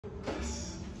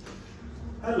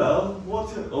Hello,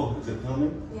 what's your... Oh, is it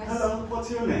filming? Yes. Hello, what's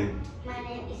your name? My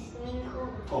name is Minh.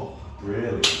 Oh,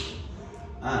 really?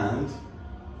 And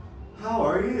how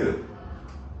are you?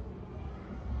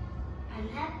 I'm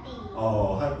happy.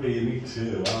 Oh, happy, me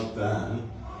too. Well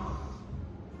done.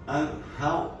 And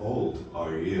how old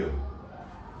are you?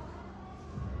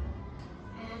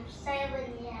 I'm 7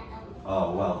 years old.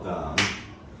 Oh, well done.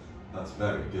 That's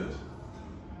very good.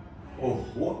 Oh,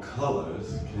 what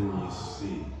colors can you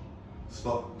see?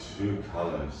 Spot 2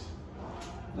 colors.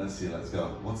 Let's see, let's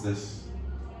go. What's this?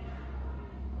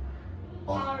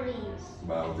 Oh, Orange.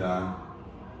 well done.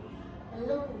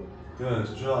 Blue.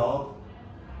 Good job.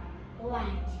 White.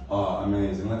 Oh,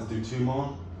 amazing. Let's do 2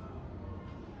 more.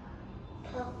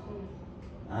 Purple.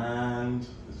 And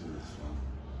let's do this one.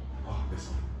 Oh, this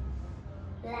one.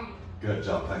 Black. Good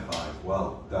job, high five.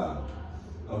 Well done.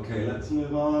 Okay, let's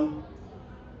move on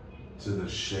to the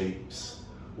shapes.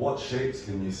 What shapes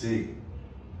can you see?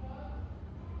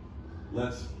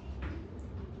 Let's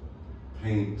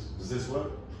paint. Does this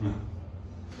work?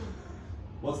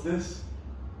 What's this?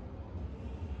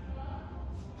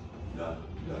 Yeah.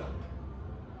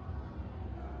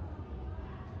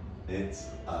 It's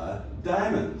a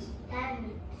diamond.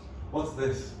 Diamond. What's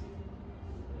this?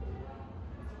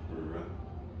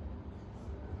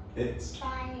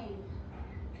 Triangle.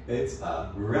 It's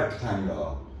a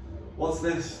rectangle. What's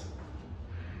this?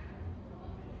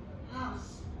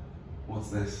 House. What's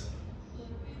this?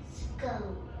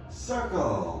 Skull.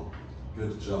 Circle.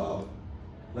 Good job.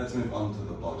 Let's move on to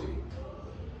the body.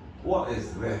 What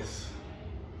is this?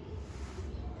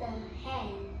 The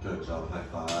head. Good job, high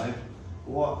five.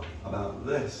 What about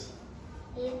this?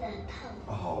 Is the toe.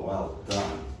 Oh, well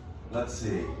done. Let's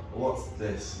see. What's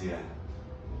this here?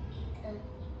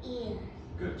 The ear.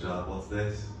 Good job. What's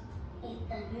this? Is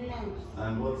the nose.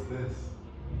 And what's this?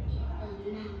 Is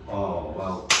the mouth. Oh,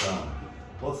 well done.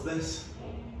 What's this?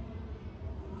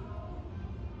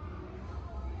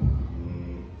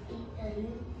 Is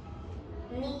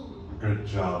the knee. Good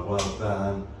job. Well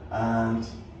done. And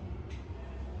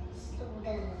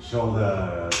Shoulder.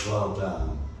 shoulders. Well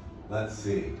done. Let's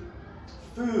see.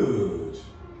 Food.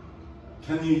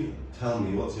 Can you tell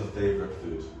me what's your favorite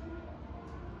food?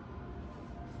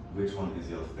 Which one is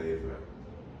your favorite?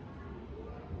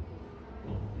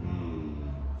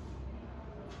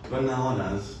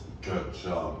 Bananas. Good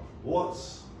job.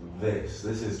 What's this?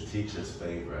 This is teacher's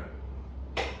favorite.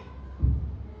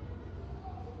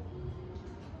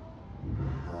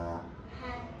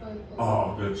 Hamburger.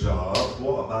 Oh, good job.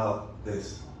 What about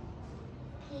this?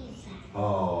 Pizza.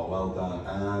 Oh, well done.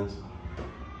 And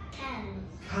Carrots.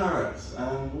 carrots.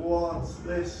 And what's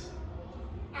this?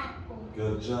 Apple.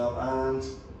 Good job. And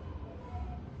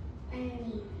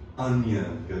Onion.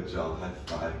 onion. Good job. High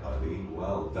five, buddy.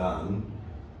 Well done.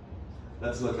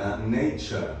 Let's look at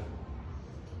nature.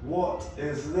 What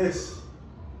is this?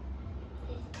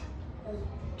 It's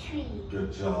a tree.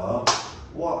 Good job.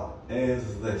 What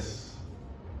is this?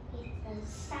 It's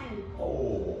the sun.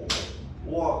 Oh,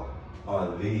 what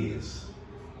are these?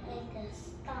 It's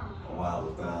a star.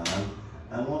 Well done.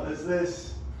 And what is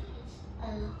this? It's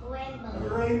a rainbow.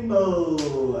 A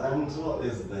rainbow. And what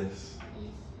is this?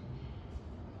 It's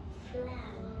flower.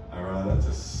 Alright, that's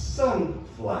a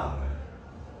sunflower.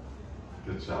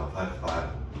 Good job, high five.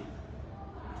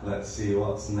 Let's see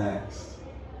what's next.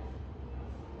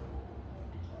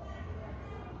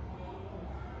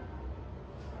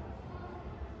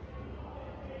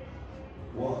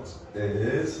 What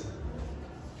is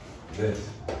this?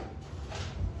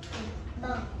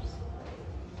 Bulbs.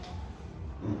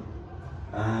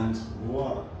 And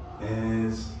what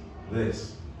is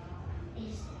this?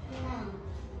 It's snow.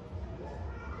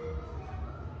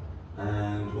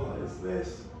 And what is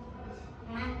this?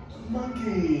 Monkey.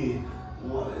 Monkey.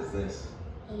 What is this?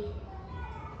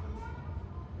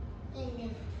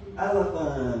 Elephant.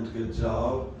 Elephant. Good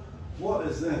job. What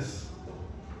is this?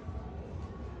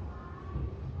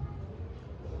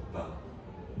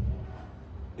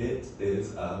 It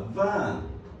is a van.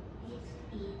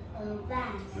 It's a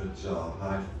van. Good job.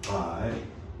 High five.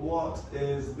 What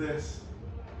is this?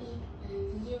 It's a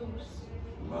use.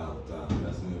 Well done.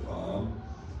 Let's move on.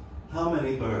 How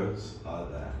many birds are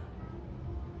there?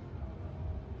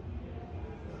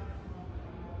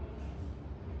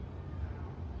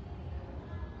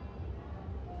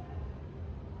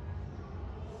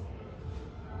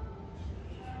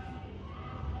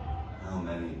 How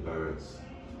many birds?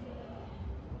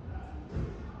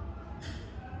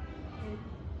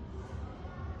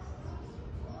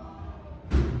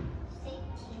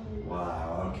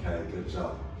 Wow, okay, good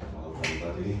job. Well done,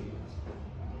 buddy.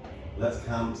 Let's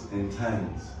count in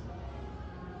tens.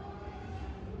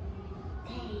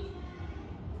 10,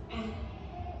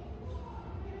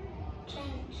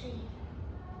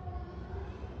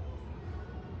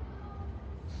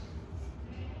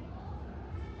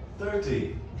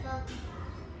 30. 30,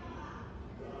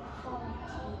 40,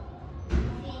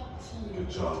 50. Good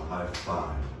job, high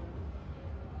five.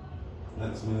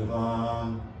 Let's move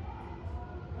on.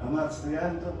 And that's the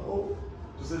end of, oh,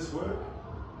 does this work?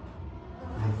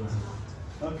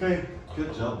 Okay,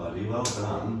 good job buddy, well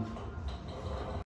done.